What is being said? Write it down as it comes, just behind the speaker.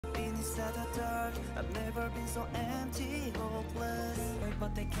inside the dark. I've never been so empty, hopeless.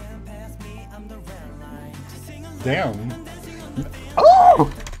 But they can't pass me, I'm the red line. Damn.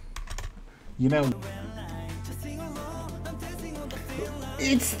 Oh! You know,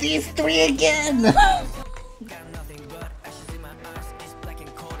 it's these three again!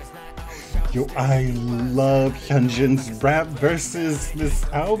 Yo, I love Hyunjin's rap versus this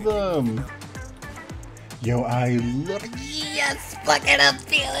album. Yo, I love. Yes, fuck it up,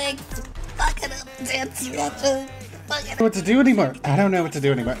 Felix. Fuck it up, Dance Russia. Fuck it up. What to do anymore? I don't know what to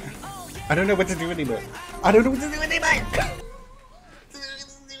do anymore. I don't know what to do anymore. I don't know what to do anymore.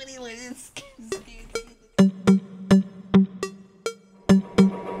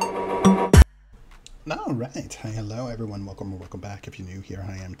 Alright, hi, hello everyone, welcome or welcome back. If you're new here,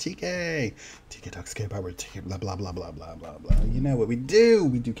 I am TK. TK Talks K-pop, blah blah blah blah blah blah blah. You know what we do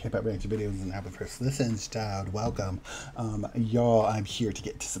K-pop reaction videos and album first listens, child. Welcome. Y'all, I'm here to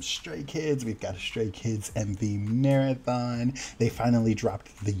get to some Stray Kids. We've got a Stray Kids MV marathon. They finally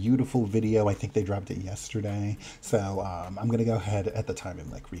dropped the Youtiful video. I think they dropped it yesterday. So I'm gonna go ahead at the time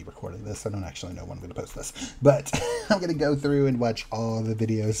of like re-recording this. I don't actually know when I'm gonna post this, but I'm gonna go through and watch all the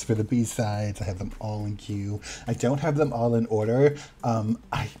videos for the B-sides. I have them all in queue. I don't have them all in order. I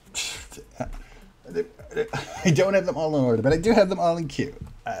don't have them all in order, but I do have them all in queue.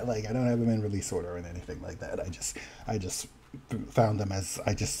 I don't have them in release order or anything like that. I just found them as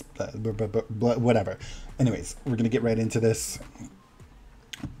whatever. Anyways, we're gonna get right into this.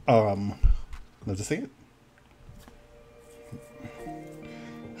 Let's just see it.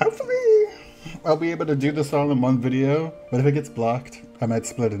 Hopefully I'll be able to do this all in one video, but if it gets blocked, I might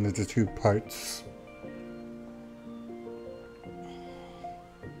split it into two parts.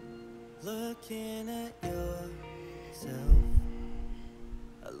 Looking at yourself,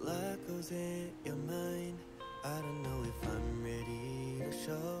 a lot goes in your mind. I don't know if I'm ready to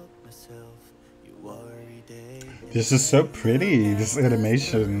show myself. You worry day. This is so pretty, this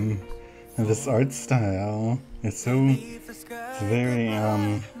animation and this art style. It's very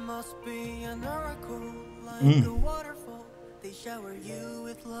Must be an oracle, like a waterfall. They shower you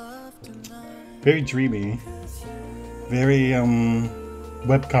with love tonight. Very dreamy. Very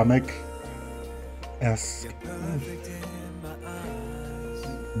webcomic-esque.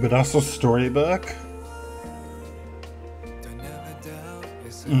 But also storybook.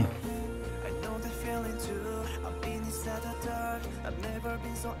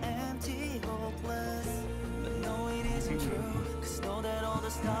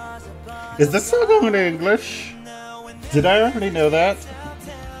 Is this song in English? Did I already know that?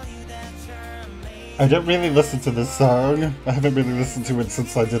 I don't really listen to this song. I haven't really listened to it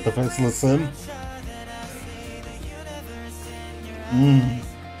since I did the first listen.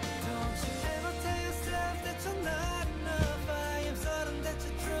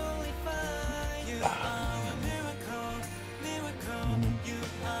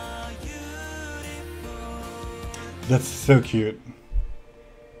 That's so cute.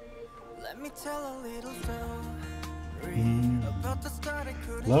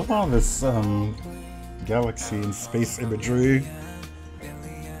 Love all this galaxy and space imagery.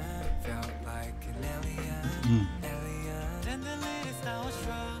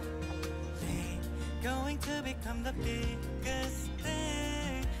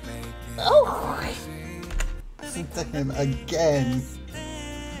 Oh! Listen to him again.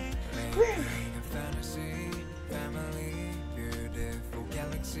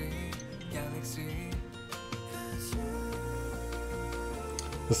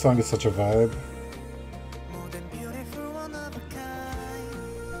 This song is such a vibe.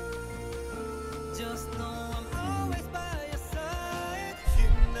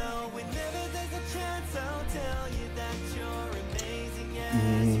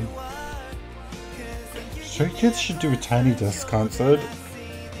 Stray Kids should do a Tiny Desk concert.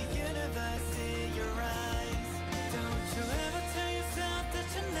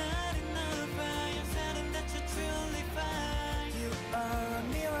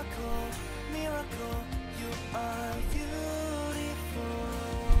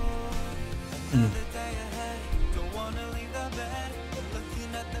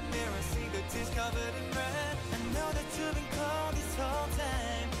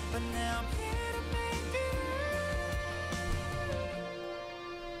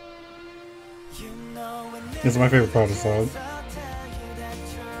 It's my favorite part of the song.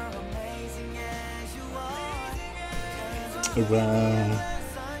 Wow.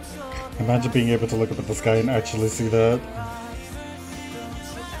 Imagine being able to look up at the sky and actually see that.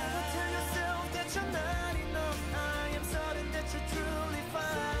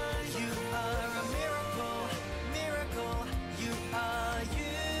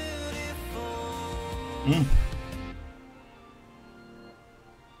 Mm.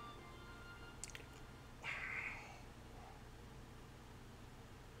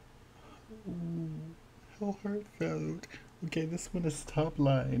 Ooh, how heartfelt. Okay, this one is top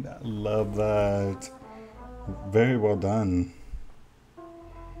line. I love that. Very well done.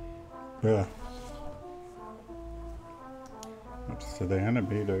 Yeah. Ups to the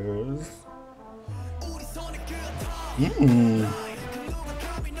animators.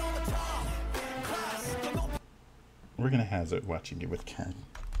 We're gonna hazard watching it with Ken.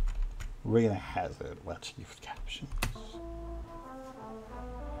 We're gonna hazard watching it with captions.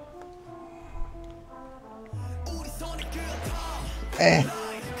 Eh.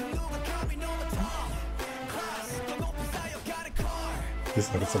 This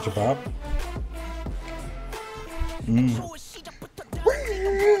song is such a bop.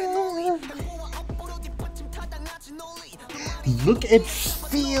 Look at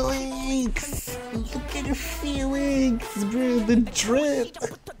Felix! Look at Felix, bro, the drip!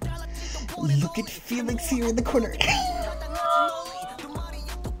 Look at Felix here in the corner.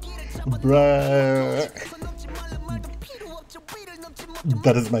 Bruh.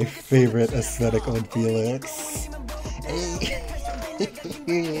 That is my favorite aesthetic on Felix.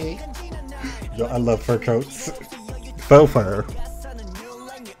 Yo, I love fur coats. Faux fur.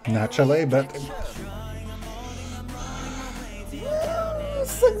 Not chalet, but...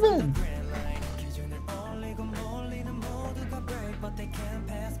 Segment.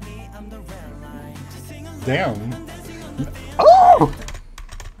 Damn. Oh!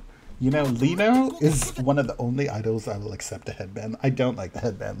 You know, Lino is one of the only idols I will accept a headband. I don't like the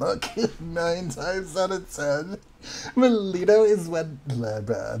headband look. 9 times out of 10. But Lino is one...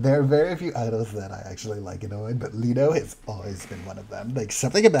 There are very few idols that I actually like and on, but Lino has always been one of them. Like,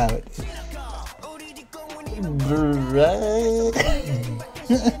 something about it.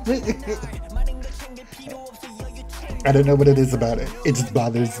 I don't know what it is about it. It just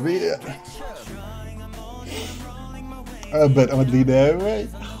bothers me. But on Lino, right?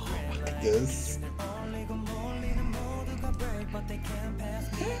 This.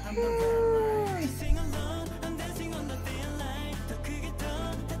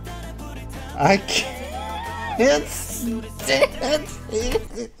 I can't stand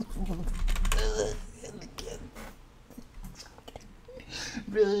it.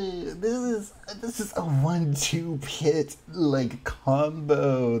 This is a 1-2 pit like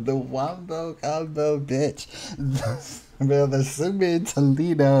combo, the wombo combo, bitch. Bro, the Sungmin to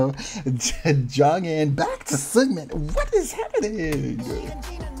Lino, Jongin back to Sungmin. What is happening?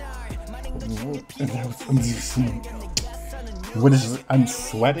 What is? I'm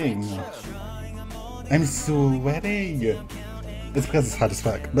sweating. I'm sweating. It's because it's hot as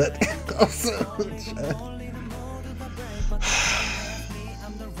fuck, but also.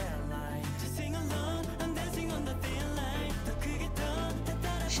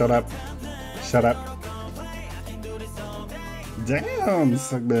 Shut up. Shut up. Damn,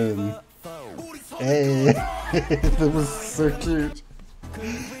 Sungmin. Hey, that was so cute.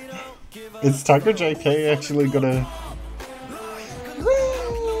 Is Tiger JK actually gonna...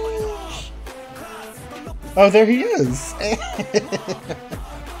 Oh, there he is.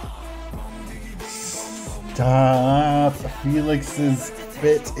 Stop. Felix's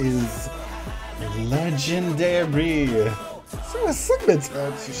fit is legendary. So is Sungmin's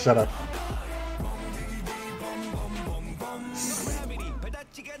fit. Shut up.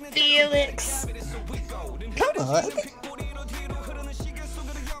 Felix! Come on!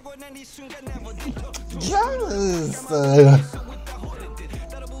 Yes!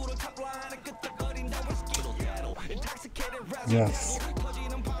 Yes.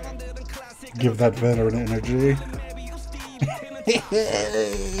 Give that veteran energy.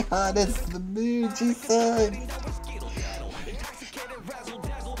 Hey, hot as the moon, G-Sun!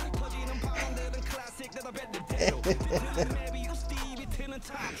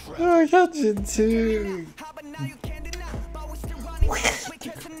 Oh, Hyunjin too.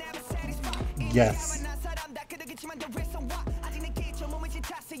 Yes.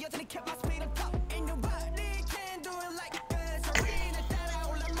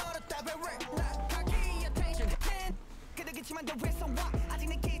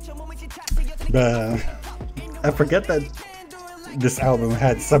 I forget that this album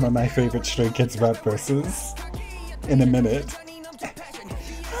had some of my favorite Stray Kids rap verses in a minute.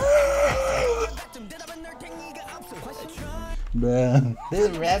 Man, the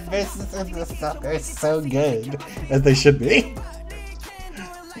rap verses in the song are so good, as they should be.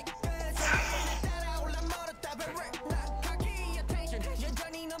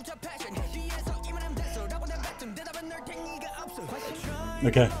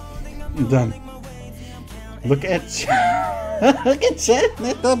 Okay, I'm done. Look at look at Jen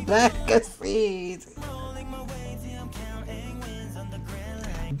at the back of seat.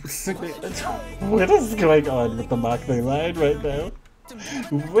 What is going on with the Machne line right now?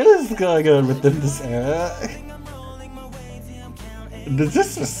 What is going on with them this era? The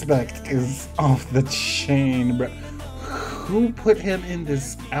disrespect is off the chain, bro. Who put him in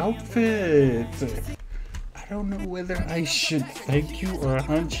this outfit? I don't know whether I should thank you or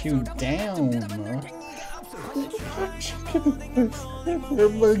hunt you down. Oh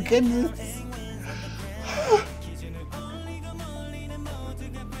my goodness.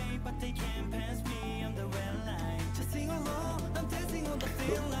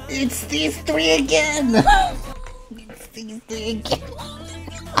 It's these three again! It's these three again!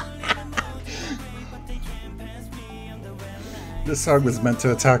 This song was meant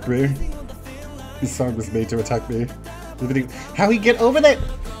to attack me. This song was made to attack me. How he get over that?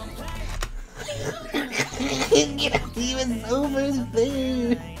 He was over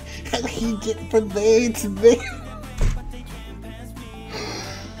there. How he get from there to there?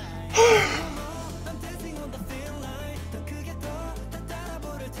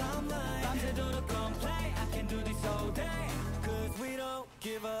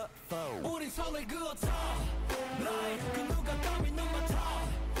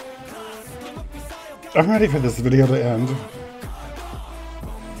 I'm ready for this video to end.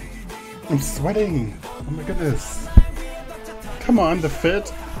 I'm sweating. Oh my goodness. Come on, the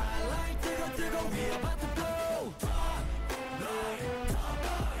fit.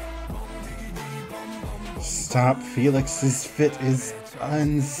 Stop. Felix's fit is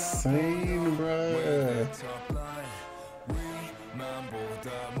insane, bruh.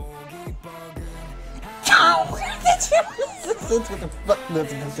 What the fuck?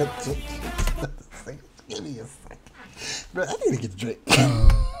 Give me a second. Bro, I need to get a drink.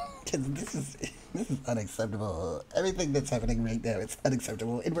 Cause this is unacceptable. Everything that's happening right now is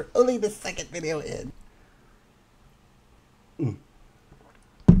unacceptable. And we're only the second video in.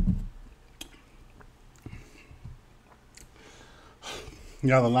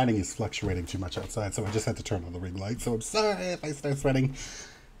 Yeah, the lighting is fluctuating too much outside, so I just had to turn on the ring light. So I'm sorry if I start sweating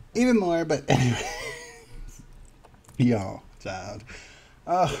even more, but anyway. Yo, child.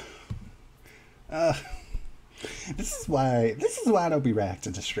 This is why I don't be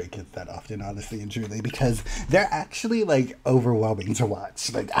reacting to Stray Kids that often, honestly and truly, because they're actually like overwhelming to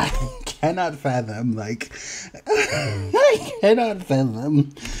watch. Like I cannot fathom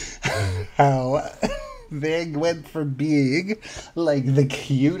how they went from being like the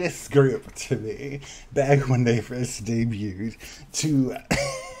cutest group to me back when they first debuted to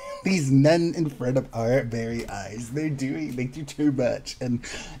these men in front of our very eyes. They do too much, and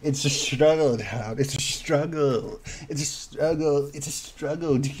it's a struggle, Tom. It's a struggle. It's a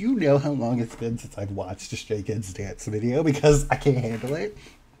struggle. Do you know how long it's been since I've watched a Stray Kids dance video? Because I can't handle it.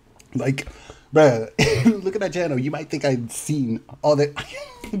 Like, bruh, look at my channel. You might think I've seen all the...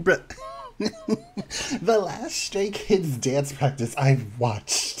 bruh. The last Stray Kids dance practice I've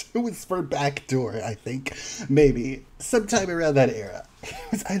watched was for Backdoor, I think. Maybe. Sometime around that era.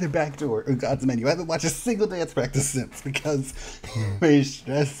 It was either Backdoor or God's Menu. I haven't watched a single dance practice since because they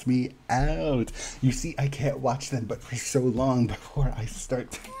stress me out. You see, I can't watch them but for so long before I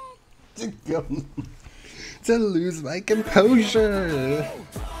start to lose my composure.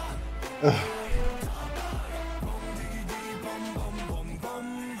 Ugh.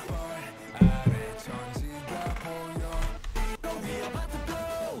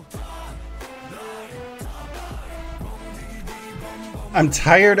 I'm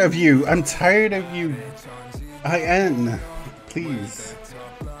tired of you. I'm tired of you. IN. Please.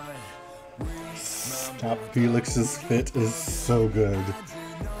 Stop. Felix's fit is so good.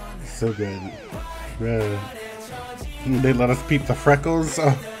 So good. Bro. They let us peep the freckles.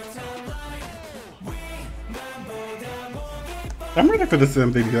 Oh. I'm ready for this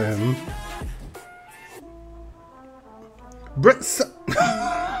video to end.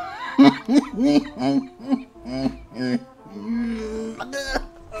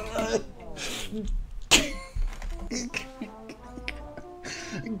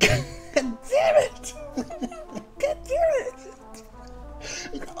 God damn it! God damn it!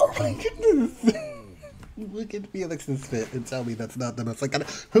 Oh my goodness! Look at Felix's fit and tell me that's not the most like.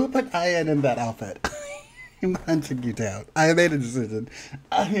 Who put IN in that outfit? I'm hunting you down. I made a decision.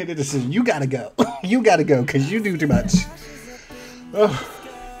 You gotta go. You gotta go because you do too much.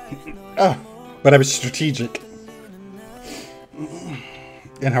 Oh, but I was strategic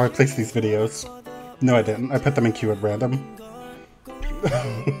in how I placed these videos. No, I didn't. I put them in queue at random.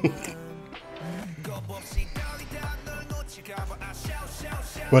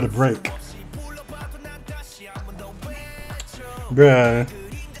 What a break. Bruh.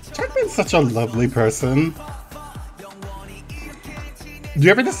 Changmin's such a lovely person. Do you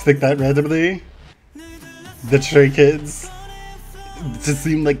ever just think that randomly? The Stray Kids just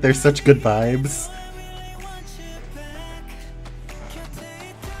seem like they're such good vibes.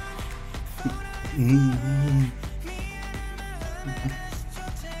 Mm.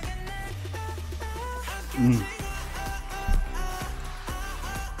 Mm.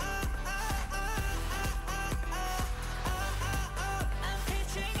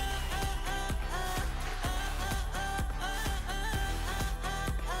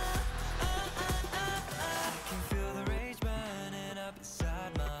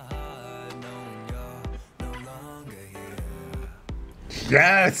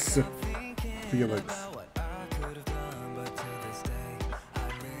 Yes! Felix.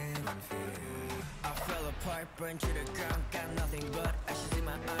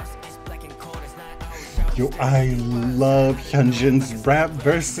 Yo, I love Hyunjin's rap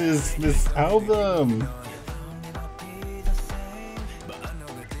versus this album.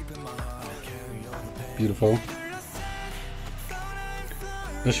 Beautiful.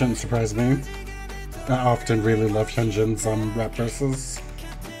 This shouldn't surprise me. I often really love Hyunjin's rap verses.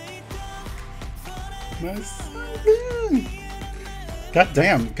 Nice.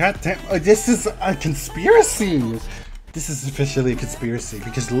 Goddamn. Oh, this is a conspiracy. This is officially a conspiracy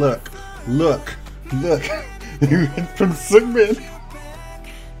because look. They went from Sigmund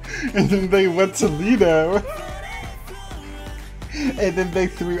and then they went to Lino and then they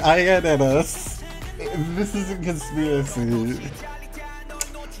threw Ian at us. This is a conspiracy.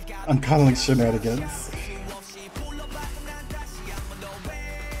 I'm calling shenanigans.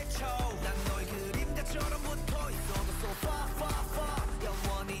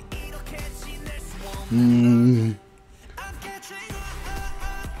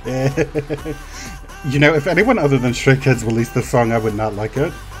 You know, if anyone other than Stray Kids released this song, I would not like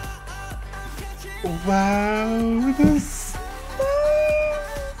it. Wow, this.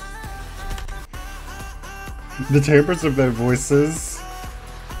 The timbres of their voices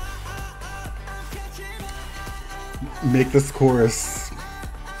make this chorus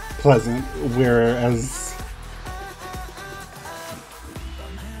pleasant, whereas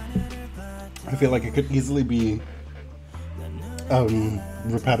I feel like it could easily be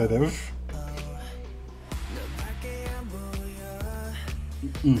repetitive.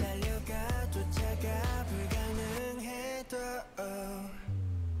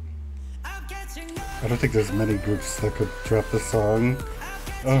 I don't think there's many groups that could drop this song.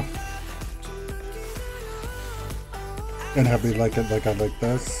 And have me like it like I like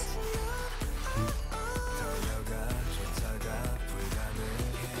this.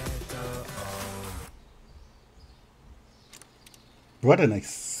 What an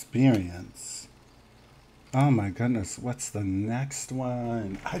experience. Oh my goodness, what's the next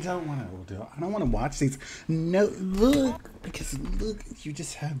one? I don't want to watch these. No, look, because look, you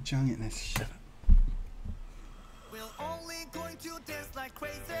just have Jung in this. Shut up. We're only going to dance like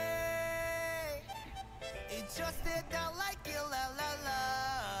crazy. It's just that I like it, la la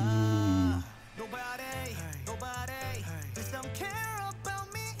la. Nobody, don't care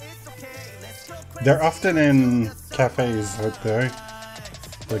about me, it's okay. Let's go crazy. They're often in cafes, aren't they?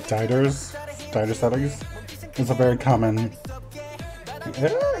 Like diner settings. It's a very common.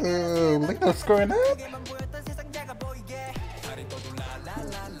 Oh, look what's going up.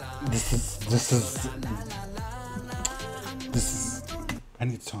 This is. I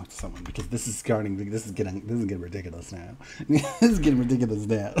need to talk to someone because this is getting ridiculous now. This is getting ridiculous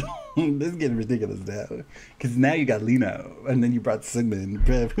now. Because now you got Lino, and then you brought Sigmund.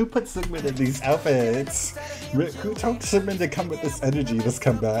 Bruh, who put Sigmund in these outfits? Who told Sigmund to come with this energy this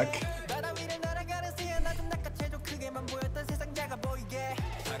comeback?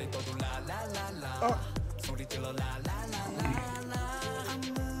 Oh.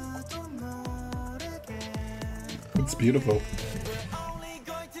 It's beautiful.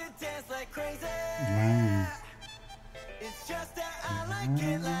 Wow.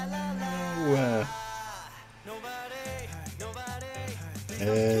 Wow.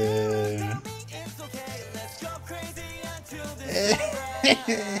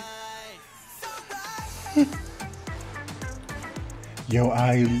 Yo,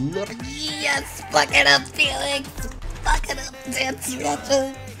 I look. Yes, fuck it up, Felix. Fuck it up, Dance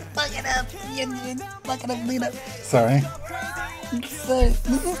Ratchet. Fuck it up, Union. Fuck it up, Lena. Sorry. Sorry,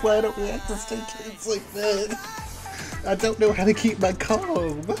 this is why I don't react to Stray Kids like that. I don't know how to keep my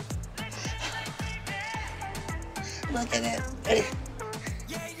calm. Look at it.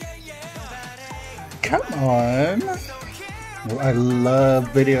 Come on. Well, I love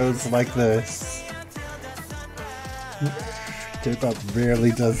videos like this. K-pop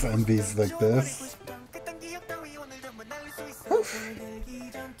rarely does MVs like this. Oof.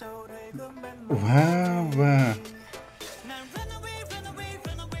 Wow.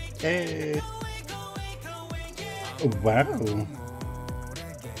 Hey. Wow.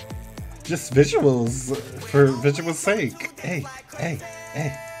 Just visuals for visual's sake. Hey.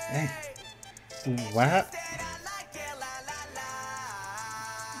 What?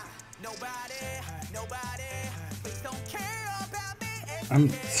 I'm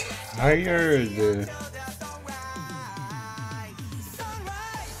tired.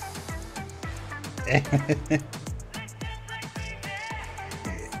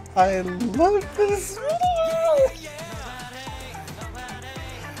 I love this video.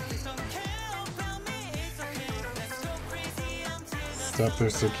 Stop, they're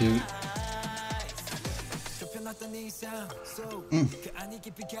so cute.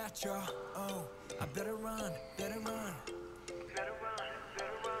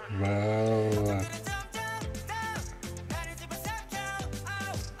 Wow.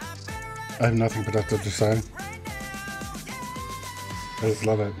 I have nothing productive to say. I just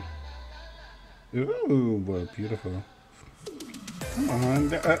love it. Ooh, well, beautiful. Come on.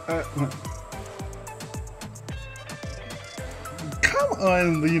 Come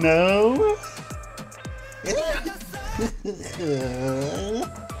on, Lino.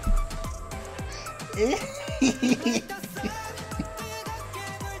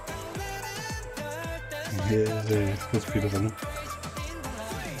 Yeah, that's beautiful.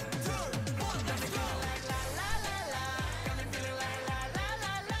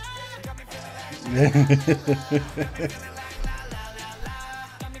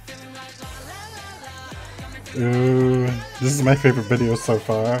 Ooh, this is my favorite video so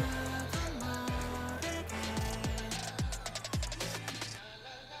far.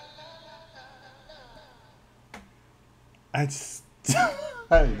 I'm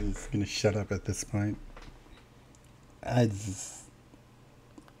just gonna shut up at this point.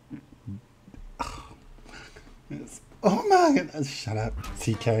 Oh my god, shut up,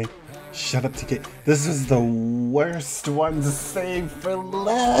 TK. Shut up, TK. This is the worst one to save for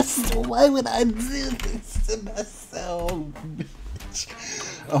last. Why would I do this to myself, bitch?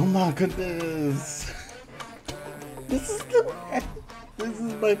 Oh my goodness. This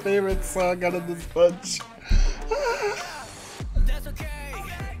is my favorite song out of this bunch.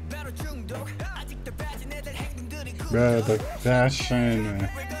 Bruh, the fashion.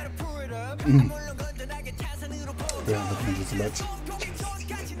 Yeah, the thing is much.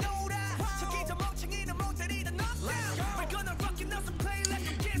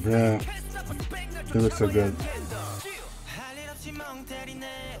 Bruh, they look so good.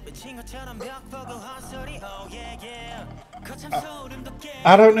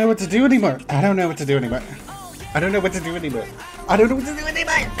 I don't know what to do anymore. I don't know what to do anymore. I don't know what to do anymore. I don't know what to do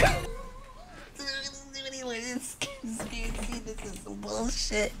anymore. This is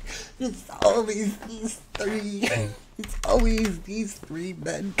bullshit. It's always these three. It's always these three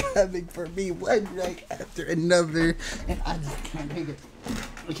men coming for me one right after another, and I just can't take it.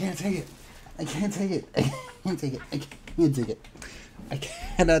 I can't take it. I can't take it. I can't take it. I can't take it. I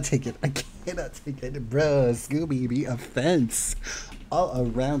cannot take it. I cannot take it. Bro, Scooby, be offense all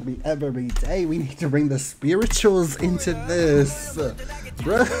around me every day. We need to bring the spirituals into this.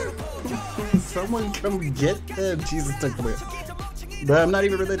 Bro, someone come get them. Jesus, take the wheel. Bro, I'm not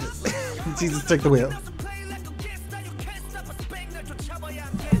even religious. Jesus, take the wheel.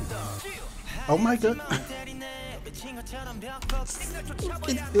 Oh my god. Look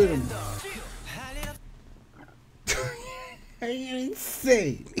at him. Are you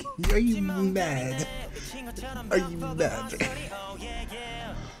insane? Are you mad? Are you mad?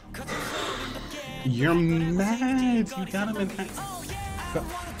 You're mad. You got him in hand.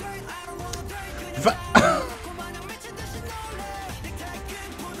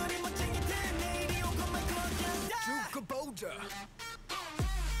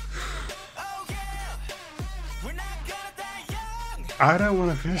 I don't want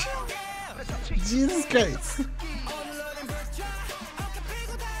to finish. Jesus Christ.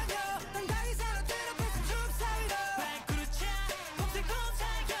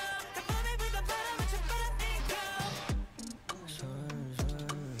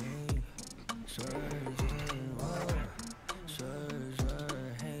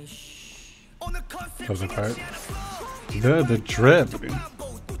 Closing part. The drip.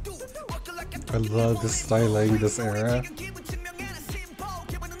 I love the styling this era.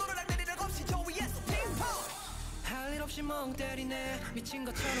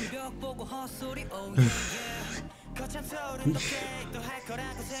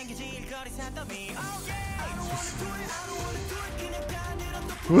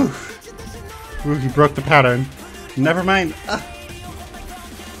 Woo. Woo, he broke the pattern. Never mind.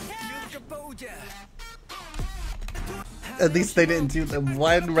 At least they didn't do them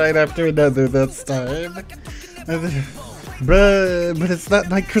one right after another this time. Bruh, but it's not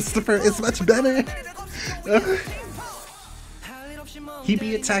like Christopher. It's much better. He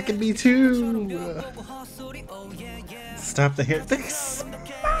be attacking me too. Stop the hair.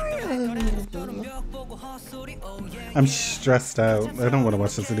 I'm stressed out. I don't want to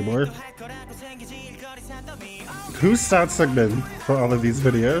watch this anymore. Who starts Sigmund for all of these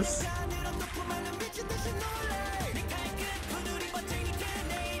videos?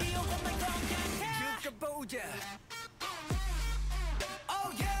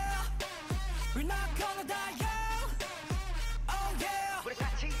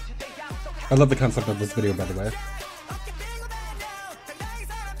 I love the concept of this video, by the way.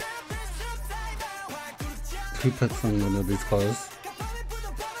 Who puts on one of these clothes?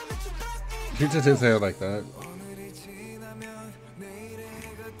 He did his hair like that.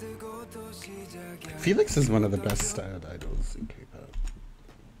 Felix is one of the best styled idols in K-pop.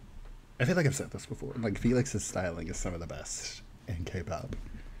 I feel like I've said this before. Like, Felix's styling is some of the best in K-pop.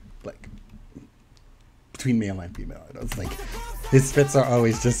 Like, between male and female idols. Like, his fits are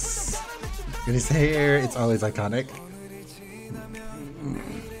always just... in his hair, it's always iconic.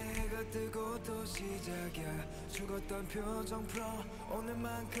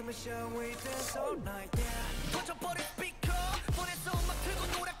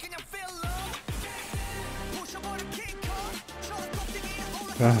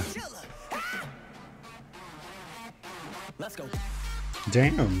 Let's go.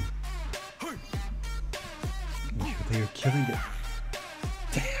 Damn. They're killing it.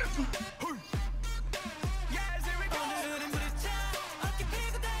 Damn.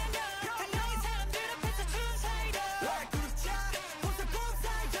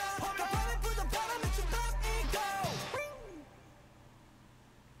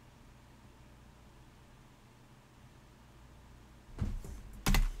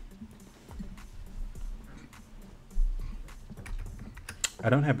 I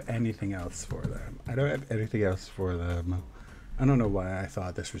don't have anything else for them. I don't know why I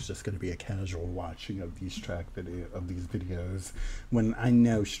thought this was just going to be a casual watching of these videos when I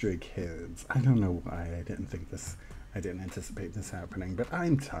know Stray Kids. I don't know why I didn't anticipate this happening, but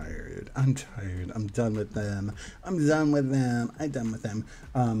I'm tired. I'm done with them.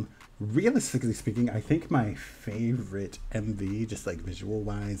 Realistically speaking, I think my favorite MV, just like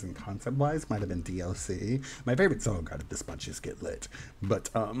visual-wise and concept-wise, might have been DLC. My favorite song out of this bunch is Get Lit. But,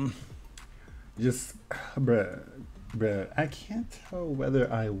 bruh, I can't tell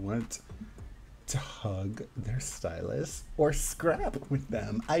whether I want to hug their stylist or scrap with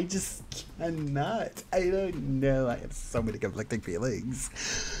them. I just cannot. I don't know. I have so many conflicting feelings.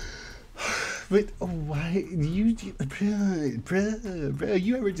 But why bro,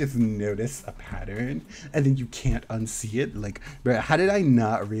 you ever just notice a pattern and then you can't unsee it? Like, bro, how did I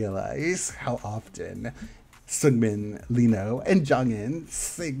not realize how often Sunmin, Lino, and Jongin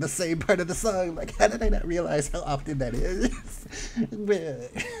sing the same part of the song? Like, how did I not realize how often that is?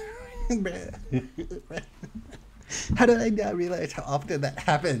 How did I not realize how often that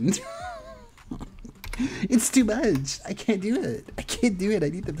happened? It's too much. I can't do it. I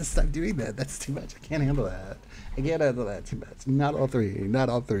need them to stop doing that. That's too much. I can't handle that. I can't handle that too much. Not all three.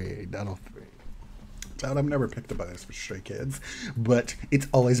 Child, I've never picked a bias for Stray Kids, but it's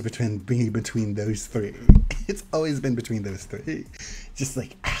always between those three. It's always been between those three. Just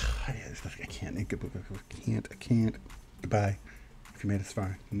like, I can't. Goodbye. If you made it this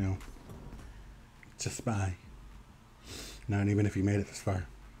far, no. Just bye. Not even if you made it this far.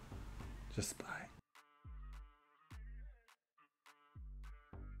 Just bye.